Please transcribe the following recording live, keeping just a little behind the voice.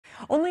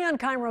Only on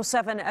Cairo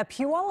 7, a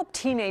Puyallup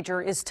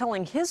teenager is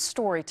telling his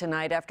story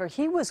tonight after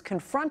he was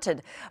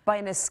confronted by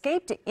an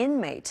escaped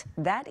inmate.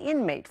 That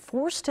inmate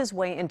forced his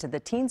way into the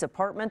teen's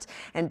apartment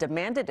and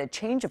demanded a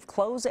change of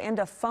clothes and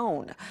a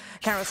phone.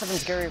 Cairo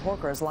 7's Gary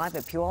Horker is live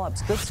at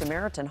Puyallup's Good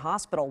Samaritan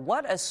Hospital.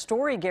 What a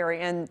story, Gary.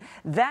 And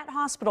that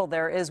hospital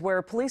there is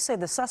where police say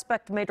the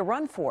suspect made a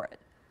run for it.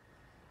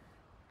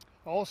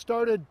 All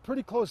started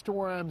pretty close to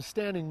where I'm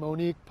standing,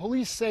 Monique.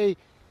 Police say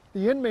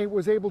the inmate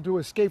was able to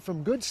escape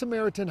from Good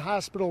Samaritan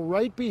Hospital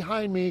right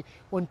behind me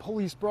when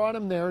police brought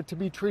him there to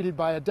be treated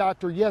by a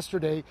doctor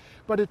yesterday.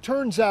 But it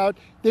turns out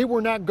they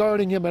were not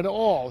guarding him at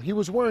all. He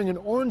was wearing an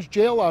orange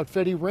jail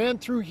outfit. He ran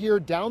through here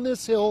down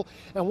this hill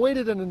and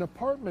waited in an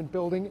apartment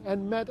building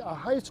and met a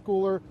high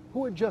schooler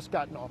who had just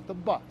gotten off the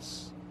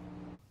bus.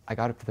 I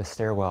got up to the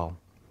stairwell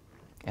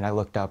and I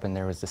looked up and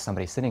there was just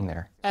somebody sitting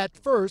there. At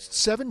first,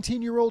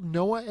 17-year-old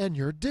Noah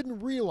Enyer didn't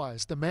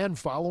realize the man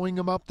following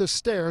him up the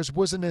stairs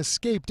was an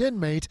escaped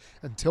inmate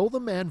until the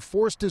man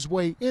forced his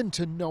way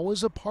into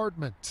Noah's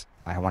apartment.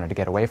 I wanted to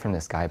get away from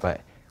this guy,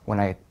 but when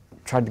I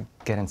tried to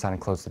get inside and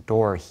close the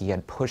door, he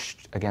had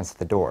pushed against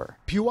the door.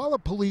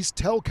 Puyallup police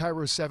tell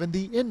Cairo 7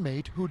 the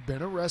inmate, who'd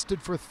been arrested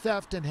for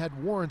theft and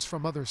had warrants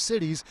from other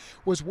cities,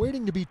 was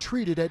waiting to be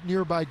treated at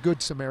nearby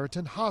Good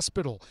Samaritan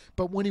Hospital.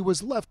 But when he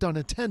was left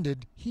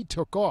unattended, he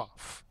took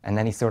off. And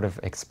then he sort of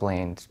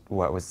explained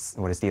what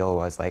his deal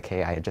was, like,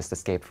 hey, I had just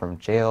escaped from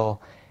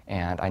jail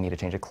and I need a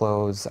change of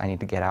clothes, I need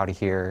to get out of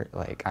here,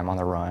 like, I'm on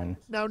the run.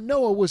 Now,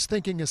 Noah was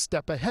thinking a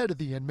step ahead of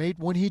the inmate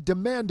when he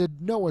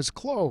demanded Noah's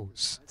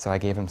clothes. So I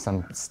gave him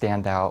some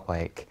standout,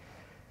 like,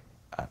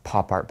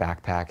 pop art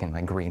backpack and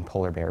like green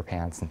polar bear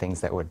pants and things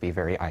that would be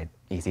very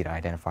easy to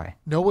identify.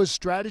 Noah's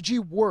strategy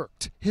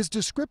worked. His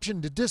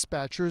description to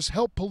dispatchers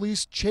helped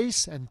police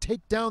chase and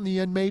take down the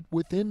inmate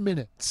within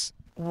minutes.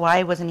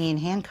 Why wasn't he in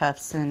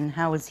handcuffs, and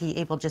how was he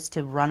able just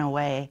to run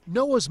away?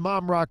 Noah's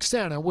mom,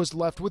 Roxana, was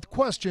left with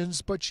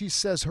questions, but she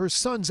says her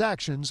son's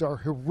actions are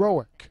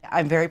heroic.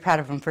 I'm very proud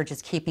of him for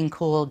just keeping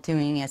cool,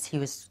 doing as he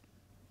was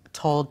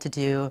told to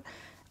do,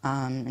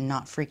 and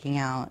not freaking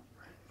out.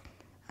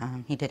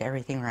 He did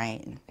everything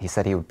right. He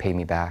said he would pay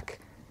me back.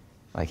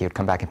 Like, he would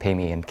come back and pay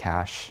me in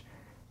cash.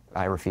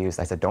 I refused.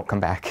 I said, don't come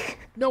back.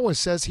 Noah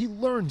says he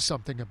learned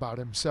something about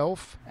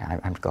himself.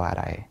 I'm glad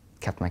I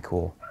kept my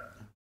cool.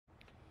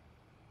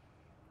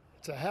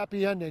 It's a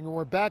happy ending, and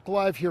we're back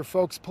live here,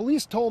 folks.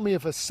 Police told me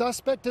if a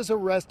suspect is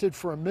arrested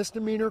for a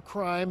misdemeanor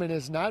crime and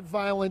is not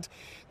violent,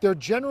 they're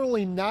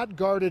generally not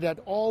guarded at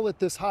all at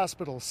this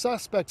hospital.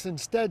 Suspects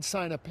instead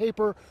sign a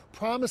paper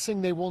promising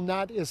they will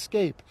not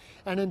escape.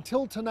 And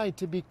until tonight,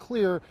 to be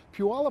clear,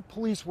 Puyallup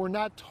police were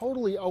not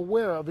totally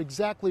aware of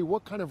exactly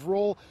what kind of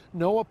role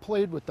Noah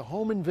played with the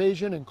home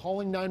invasion and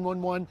calling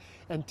 911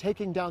 and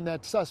taking down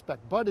that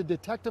suspect. But a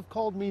detective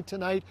called me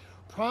tonight,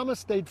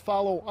 promised they'd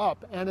follow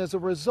up, and as a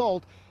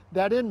result,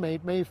 that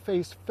inmate may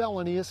face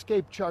felony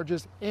escape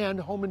charges and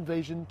home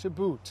invasion to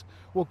boot.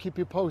 We'll keep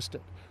you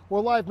posted. We're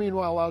live,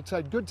 meanwhile,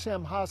 outside Good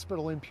Sam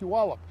Hospital in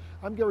Puyallup.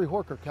 I'm Gary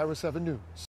Horker, Cairo 7 News.